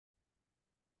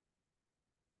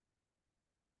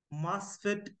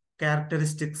MOSFET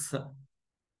characteristics.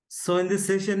 So in this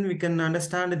session, we can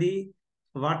understand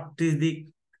what is the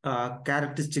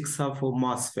characteristics of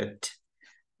MOSFET.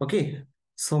 Okay,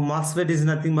 so MOSFET is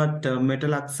nothing but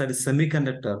metal oxide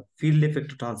semiconductor field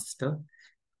effect transistor.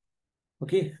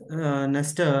 Okay,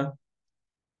 next.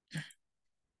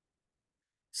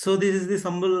 So this is the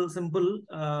simple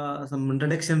some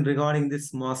introduction regarding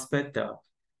this MOSFET.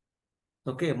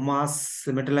 Okay, mass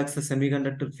metal oxide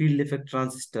semiconductor field effect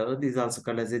transistor. This is also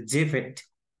called as a JFET.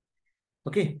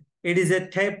 Okay, it is a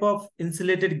type of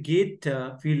insulated gate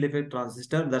field effect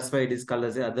transistor. That's why it is called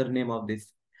as the other name of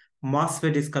this.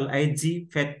 MOSFET is called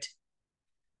IGFET.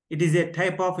 It is a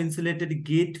type of insulated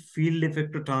gate field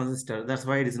effect transistor. That's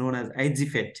why it is known as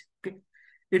IGFET. Okay,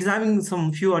 it's having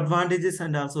some few advantages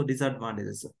and also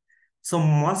disadvantages. So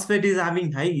MOSFET is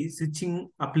having high switching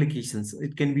applications.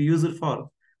 It can be used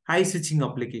for high switching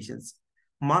applications.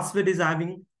 MOSFET is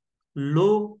having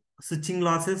low switching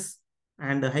losses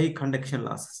and high conduction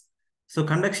losses. So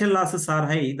conduction losses are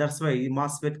high. That's why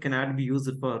MOSFET cannot be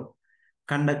used for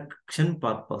conduction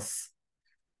purpose.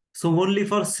 So only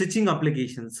for switching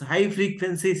applications, high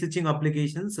frequency switching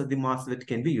applications, the MOSFET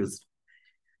can be used.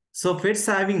 So FETs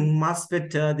having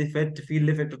MOSFET, the FET field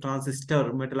effect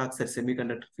transistor, metal oxide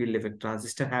semiconductor field effect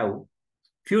transistor have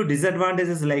few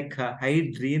disadvantages like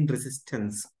high drain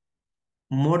resistance,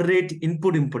 moderate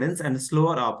input impedance, and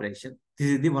slower operation. This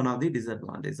is the one of the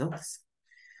disadvantages.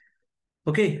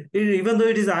 Okay, even though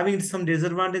it is having some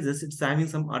disadvantages, it's having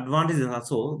some advantages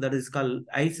also. That is called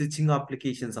high switching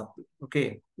applications.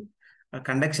 Okay,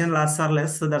 conduction loss are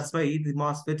less, so that's why the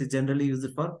MOSFET is generally used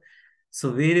for. So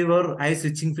wherever high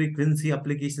switching frequency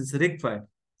applications required,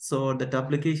 so that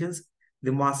applications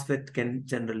the MOSFET can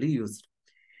generally use.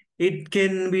 It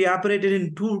can be operated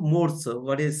in two modes.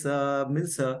 What is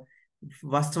means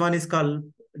first one is called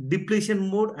depletion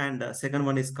mode and second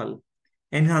one is called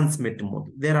enhancement mode.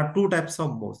 There are two types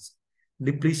of modes: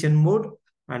 depletion mode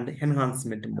and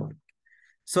enhancement mode.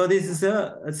 So this is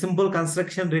a simple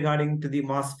construction regarding to the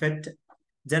MOSFET.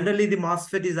 Generally, the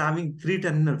MOSFET is having three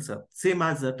terminals, same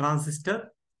as a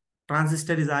transistor.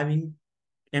 Transistor is having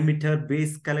emitter,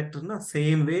 base, collector. No?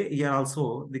 Same way here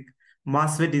also the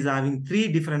MOSFET is having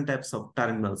three different types of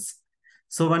terminals.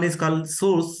 So one is called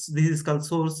source. This is called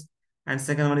source, and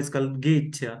second one is called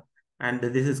gate, and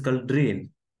this is called drain.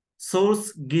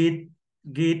 Source, gate,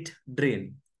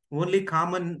 drain. Only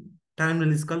common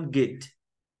terminal is called gate.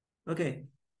 Okay.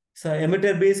 So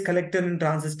emitter, base, collector in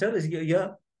transistor is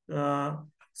here.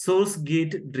 Source,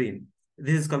 gate, drain.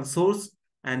 This is called source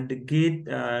and gate,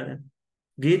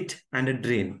 gate and a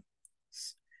drain.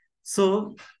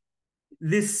 So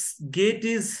this gate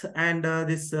is and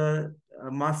this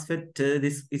MOSFET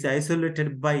this is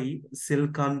isolated by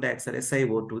silicon dioxide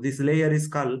SiO2. This layer is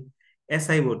called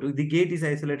SiO2. The gate is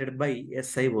isolated by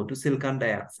SiO2, silicon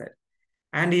dioxide.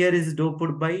 And here is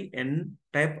doped by N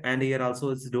type, and here also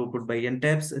is doped by N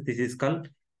types. This is called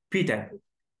P type.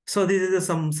 So this is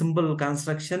some simple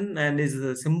construction, and is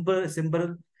a symbol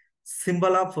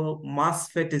of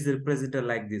MOSFET is represented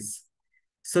like this.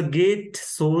 So gate,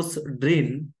 source,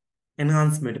 drain,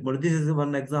 enhancement mode. This is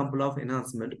one example of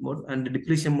enhancement mode, and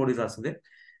depletion mode is also there.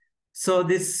 So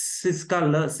this is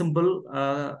called simple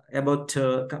about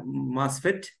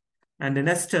MOSFET. And the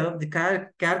next, the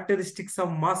characteristics of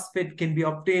MOSFET can be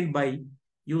obtained by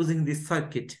using this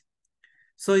circuit.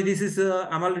 So this is,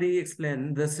 I'm already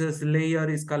explained, this is layer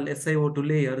is called SiO2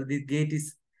 layer. The gate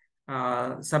is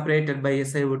separated by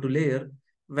SiO2 layer.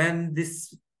 When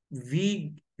this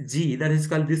VG, that is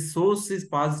called, this source is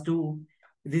positive,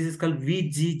 this is called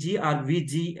VGG or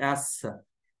VGS.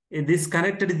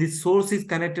 This source is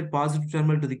connected positive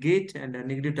terminal to the gate and a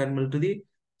negative terminal to the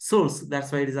source.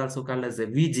 That's why it is also called as a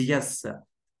VGS.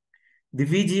 The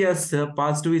VGS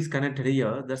positive is connected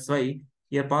here. That's why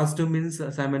here positive means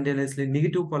simultaneously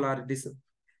negative polarities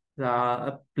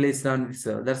placed on this.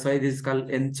 That's why this is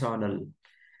called N channel.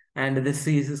 And this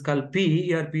is called P.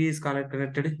 Here P is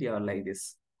connected here like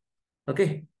this.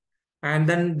 Okay. And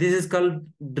then this is called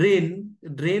drain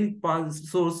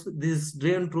source. This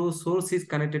drain source is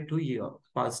connected to here.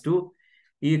 Positive.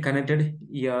 E connected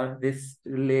here, this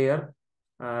layer.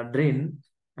 Drain,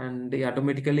 and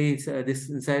automatically this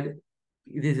inside,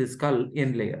 this is called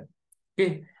N layer.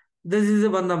 Okay, this is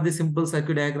one of the simple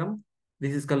circuit diagram.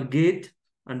 This is called gate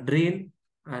and drain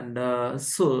and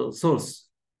source.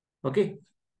 Okay,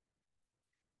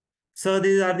 so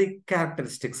these are the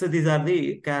characteristics. So these are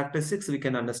the characteristics we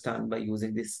can understand by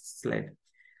using this slide.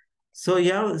 So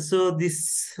yeah, so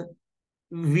this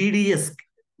VDS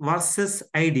versus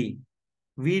ID.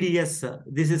 VDS,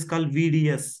 this is called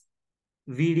VDS.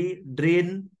 VD,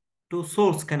 drain to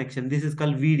source connection. This is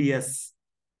called VDS.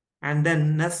 And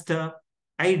then next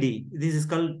ID. This is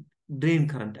called drain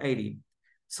current ID.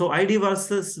 So ID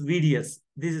versus VDS.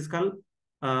 This is called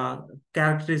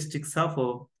characteristics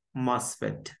of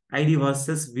MOSFET. ID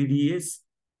versus VDS.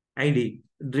 ID.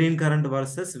 Drain current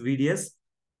versus VDS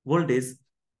voltage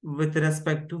with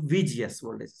respect to VGS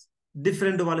voltage.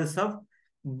 Different values of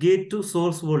gate to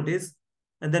source voltage.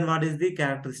 And then what is the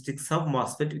characteristics of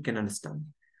MOSFET? We can understand.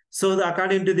 So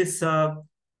according to this,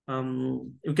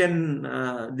 you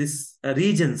can this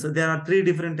regions. So there are three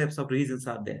different types of regions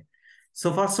are there.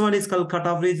 So first one is called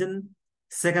cutoff region.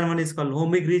 Second one is called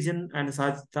ohmic region, and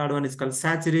third one is called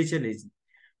saturation region.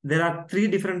 There are three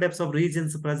different types of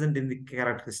regions present in the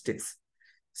characteristics.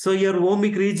 So your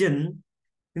ohmic region,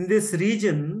 in this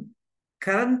region,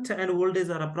 current and voltage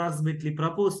are approximately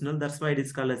proportional. That's why it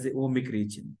is called as the ohmic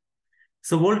region.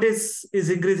 So voltage is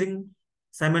increasing,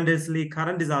 simultaneously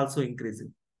current is also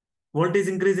increasing. Voltage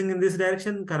increasing in this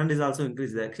direction, current is also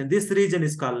increasing direction. This region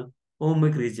is called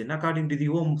ohmic region. According to the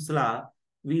Ohm's law,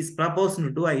 V is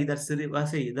proportional to I. That's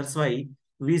why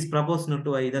V is proportional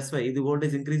to I. That's why the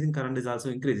voltage increasing, current is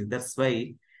also increasing. That's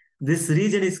why this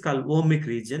region is called ohmic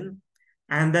region.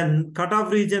 And then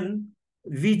cutoff region,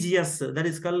 VGS, that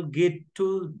is called gate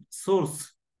to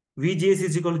source. VGS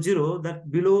is equal to 0. That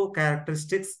below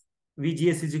characteristics,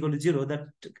 VGS is equal to 0. That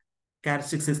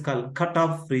characteristics is called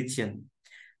cutoff region.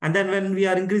 And then when we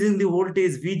are increasing the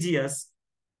voltage VGS,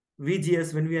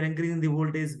 when we are increasing the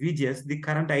voltage VGS, the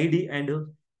current ID and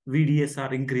VDS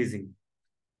are increasing.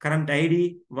 Current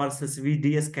ID versus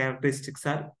VDS characteristics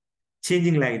are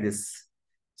changing like this.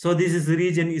 So this is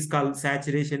region is called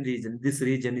saturation region. This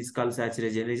region is called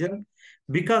saturation region.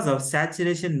 Because of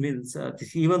saturation means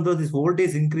even though this voltage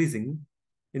is increasing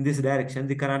in this direction,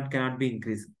 the current cannot be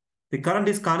increasing. The current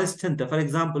is constant. For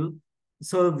example,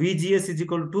 so VGS is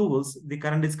equal to 2 volts. The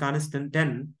current is constant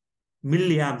 10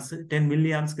 milliamps. 10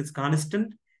 milliamps is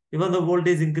constant. Even the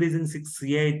voltage is increasing 6,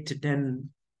 8, 10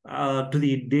 to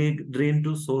the drain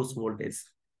to source voltage.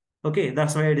 Okay,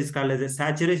 that's why it is called as a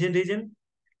saturation region.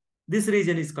 This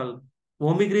region is called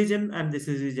ohmic region, and this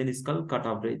region is called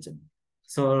cutoff region.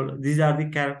 So these are the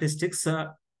characteristics of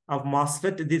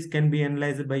MOSFET. This can be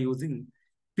analyzed by using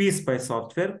PSpice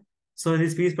software. So in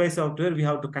this PSpice software, we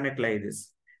have to connect like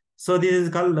this. So this is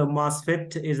called the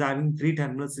MOSFET is having 3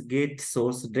 terminals: gate,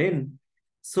 source, drain.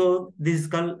 So this is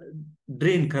called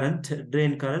drain current,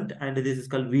 and this is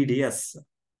called VDS,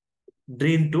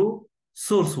 drain to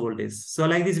source voltage. So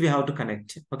like this, we have to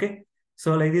connect. Okay.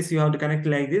 So like this, you have to connect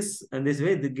like this, and this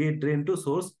way the gate, drain to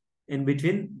source, in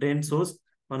between drain source,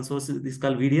 one source is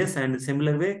called VDS, and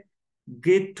similar way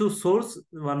gate to source,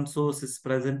 one source is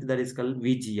present, that is called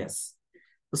VGS.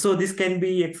 So this can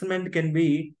be experiment, can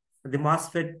be the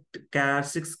MOSFET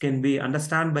characteristics can be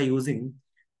understand by using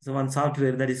one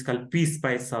software that is called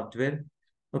PSpice software.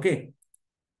 Okay.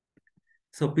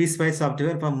 So PSpice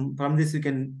software, from this we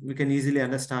can easily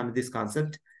understand this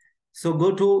concept. So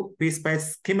go to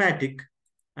PSpice schematic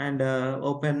and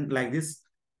open like this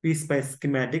PSpice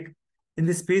schematic. In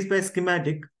this PSpice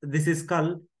schematic, this is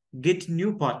called get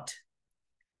new part.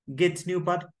 Get new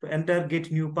part, enter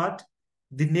get new part.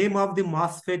 The name of the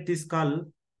MOSFET is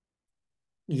called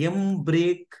M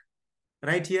break,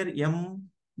 right here, M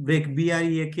break,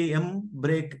 B-R-E-A-K, M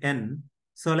break N.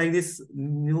 So like this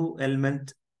new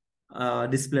element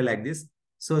display like this.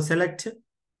 So select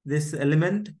this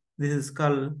element. This is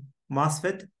called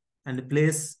MOSFET and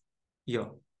place here.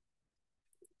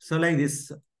 So like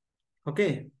this.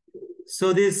 Okay.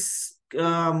 So this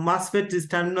MOSFET, these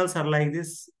terminals are like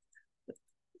this.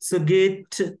 So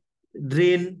gate,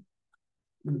 drain,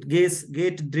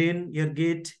 gate, drain, your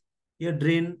gate, your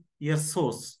drain, your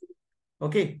source.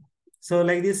 Okay. So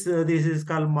like this, this is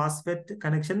called MOSFET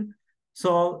connection.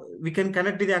 So we can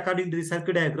connect it according to the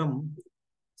circuit diagram.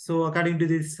 So according to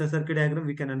this circuit diagram,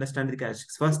 we can understand the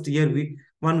characteristics. First, here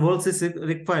 1 volt is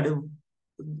required.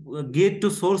 Gate to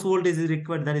source voltage is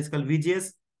required, that is called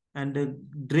VGS, and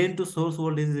drain to source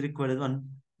voltage is required, one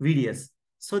VDS.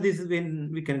 So this is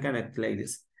when we can connect like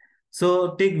this.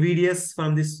 So take VDS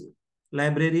from this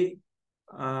library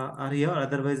or here,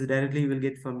 otherwise directly you will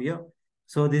get from here.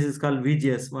 So this is called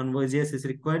VGS. One VGS is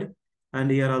required, and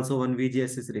here also one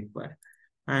VGS is required.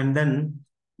 And then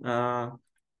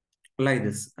like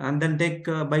this, and then take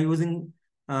by using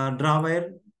draw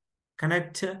wire,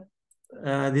 connect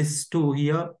this to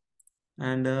here,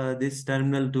 and this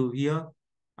terminal to here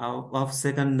of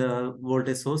second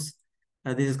voltage source.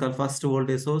 This is called first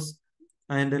voltage source,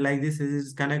 and like this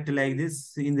is connected like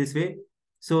this in this way.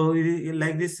 So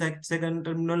like this second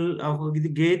terminal of the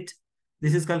gate,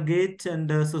 this is called gate, and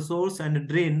so source and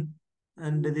drain.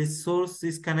 and this source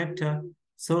is connect,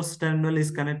 source terminal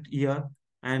is connect here,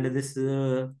 and this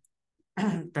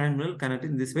terminal connect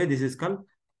in this way. This is called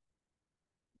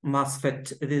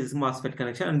MOSFET. This is MOSFET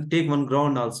connection, and take one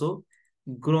ground also,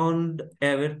 ground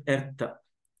earth.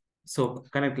 So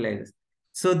connect like this.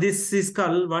 So this is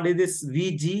called, what is this?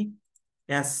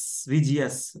 VGS.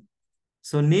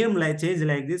 So name like change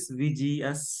like this,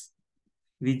 VGS.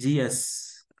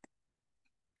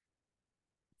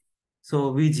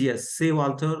 So VGS, save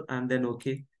alter and then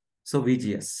okay. So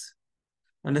VGS,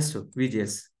 understood?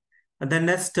 VGS. And then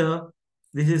next,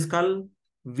 this is called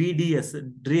VDS,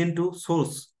 drain to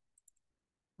source.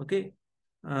 Okay,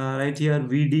 right here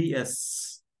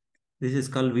VDS. This is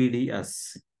called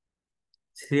VDS.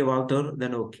 Save alter,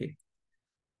 then okay.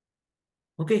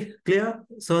 Okay, clear?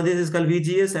 So this is called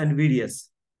VGS and VDS.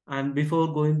 And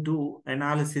before going to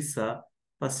analysis,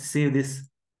 first save this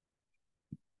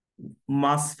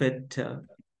MOSFET.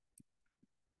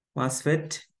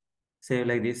 MOSFET, save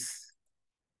like this.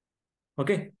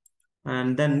 Okay,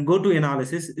 and then go to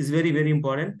analysis is very, very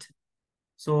important.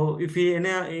 So if we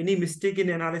any mistake in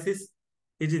analysis,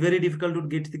 it is very difficult to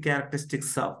get the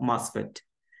characteristics of MOSFET.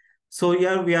 So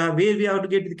here we are, where we have to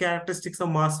get the characteristics of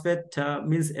MOSFET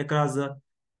means across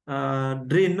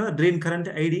drain current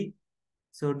ID.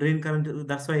 So drain current,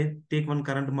 that's why I take one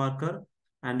current marker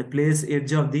and place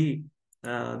edge of the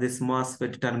this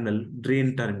MOSFET terminal,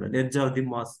 drain terminal, edge of the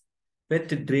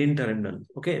MOSFET drain terminal.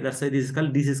 Okay, that's why this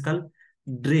is called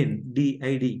drain,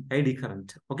 ID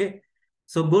current. Okay,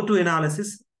 so go to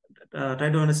analysis. Try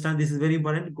to understand, this is very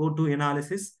important. Go to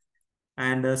analysis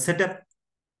and setup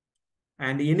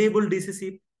and enable DC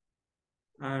sweep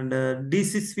and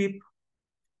DC sweep.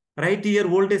 Right here,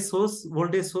 voltage source.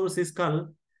 Voltage source is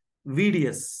called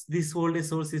VDS. This voltage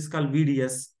source is called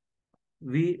VDS.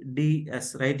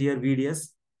 VDS. Right here, VDS.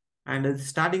 And the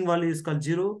starting value is called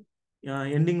 0.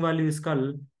 Ending value is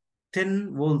called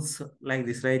 10 volts. Like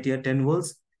this, right here, 10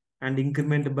 volts. And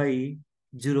increment by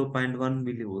 0.1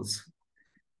 millivolts.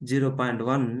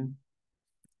 0.1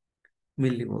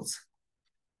 millivolts.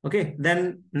 Okay,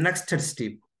 then next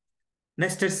step.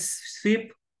 Next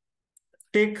step,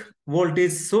 take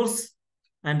voltage source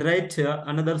and write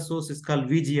another source is called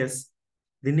VGS.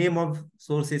 The name of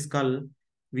source is called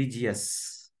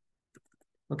VGS.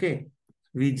 Okay,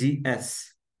 VGS.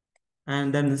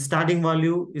 And then starting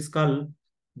value is called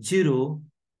 0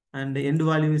 and the end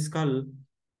value is called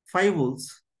 5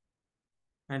 volts.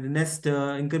 And next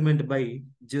increment by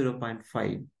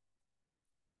 0.5.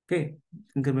 Okay,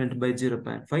 increment by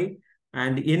 0.5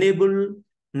 and enable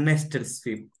nested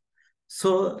sweep.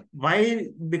 So why?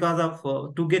 Because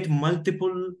of to get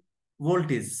multiple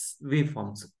voltage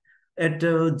waveforms at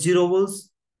 0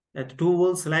 volts, at 2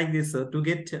 volts, like this, to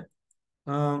get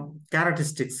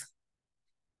characteristics.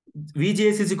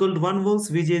 VGS is equal to 1 volts,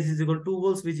 VGS is equal to 2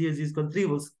 volts, VGS is equal to 3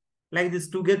 volts, like this,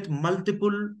 to get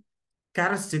multiple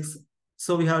characteristics.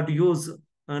 So we have to use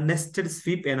nested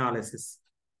sweep analysis.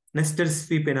 Nested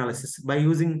sweep analysis. By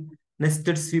using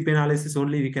nested sweep analysis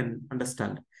only we can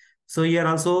understand. So here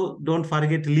also don't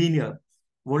forget linear.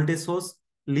 Voltage source,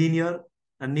 linear,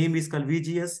 and name is called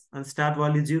VGS, and start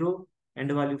value 0,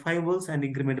 end value 5 volts, and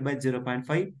increment by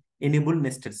 0.5. Enable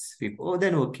nested sweep. Oh,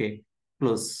 then okay,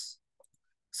 close.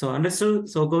 So understood.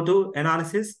 So go to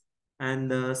analysis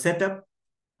and setup,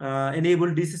 enable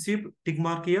DC sweep, tick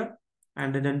mark here,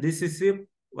 and then DC sweep,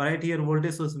 right here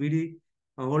voltage source VD,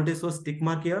 voltage source, tick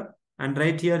mark here, and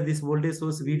right here this voltage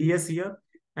source VDS here,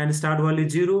 and start value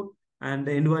 0, and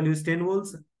the end value is 10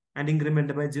 volts, and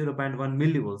increment by 0.1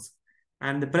 millivolts.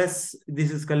 And the press,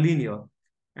 this is called linear,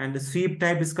 and the sweep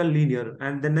type is called linear,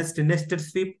 and the nested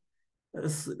sweep,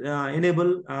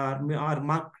 enable or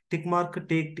mark, tick mark,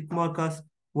 take tick mark as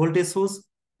voltage source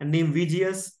and name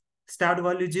VGS, start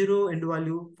value 0, end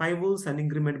value 5 volts, and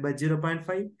increment by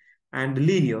 0.5, and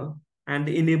linear, and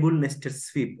enable nested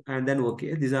sweep, and then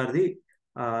okay. These are the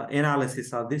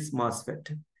analysis of this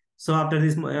MOSFET. So after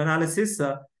this analysis,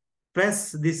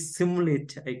 press this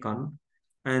simulate icon,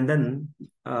 and then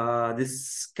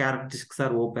these characteristics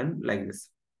are open like this.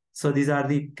 So these are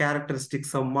the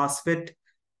characteristics of MOSFET,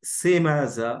 same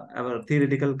as our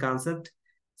theoretical concept.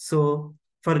 So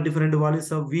for different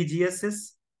values of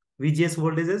VGS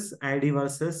voltages, ID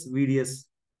versus VDS,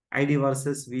 ID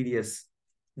versus VDS.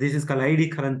 This is called ID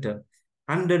current,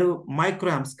 100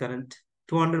 microamps current,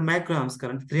 200 microamps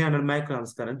current, 300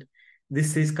 microamps current.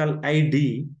 This is called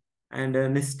ID, and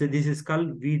next this is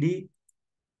called VDS.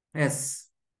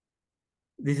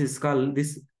 This is called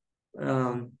this.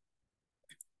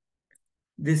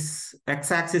 This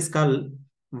x-axis is called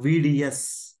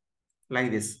VDS,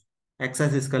 like this.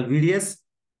 X-axis is called VDS,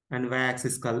 and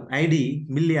y-axis is called ID,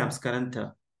 milliamps current.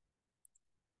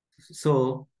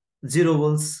 So 0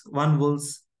 volts, 1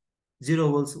 volts,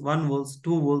 0 volts, 1 volts,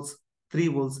 2 volts, 3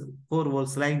 volts, 4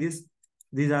 volts, like this.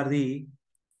 These are the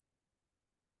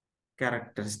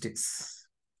characteristics.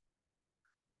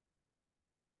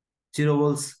 0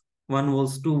 volts, 1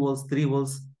 volts, 2 volts, 3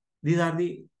 volts. These are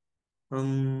the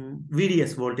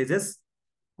VDS voltages.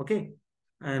 Okay.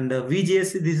 And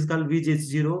VGS, this is called VGS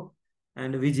 0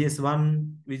 and VGS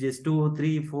 1, VGS 2,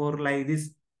 3, 4, like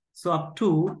this. So up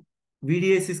to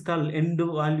VDS is called end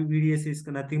value. VDS is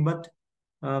nothing but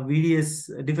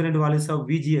VDS, different values of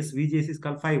VGS. VGS is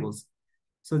called 5 volts.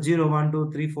 So 0, 1,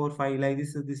 2, 3, 4, 5, like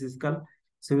this. So this is called,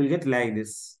 so we'll get like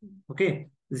this. Okay.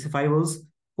 This is 5 volts,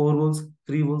 4 volts,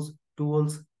 3 volts, 2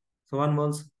 volts. So 1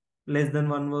 volts, less than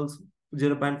 1 volts,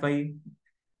 0 0.5.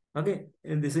 Okay.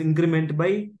 And this increment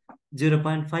by 0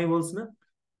 0.5 volts. Na?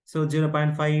 So 0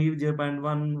 0.5, 0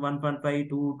 0.1, 1.5,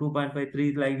 2,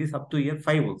 2.53, like this up to here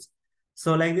 5 volts.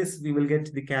 So like this, we will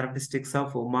get the characteristics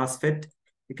of MOSFET.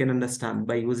 You can understand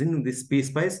by using this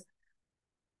PSpice.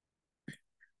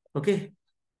 Okay.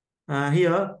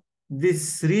 Here,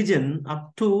 this region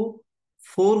up to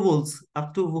 4 volts,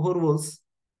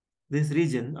 this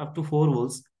region up to 4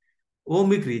 volts,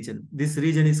 ohmic region. This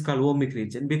region is called ohmic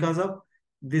region because of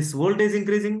this voltage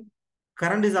increasing,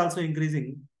 current is also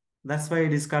increasing. That's why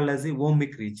it is called as the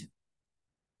ohmic region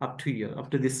up to here,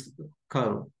 up to this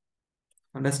curve.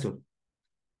 Understood?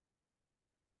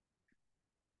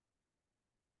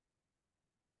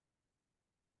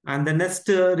 And the next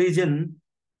region,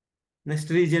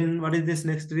 what is this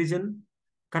next region?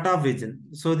 Cutoff region.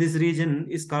 So this region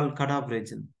is called cutoff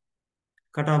region.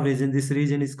 Cutoff region, this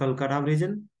region is called cutoff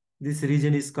region. This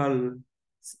region is called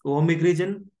ohmic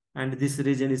region. And this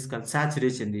region is called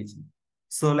saturation region.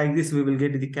 So like this, we will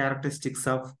get the characteristics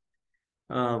of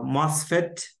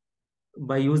MOSFET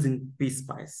by using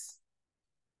PSpice.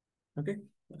 Okay.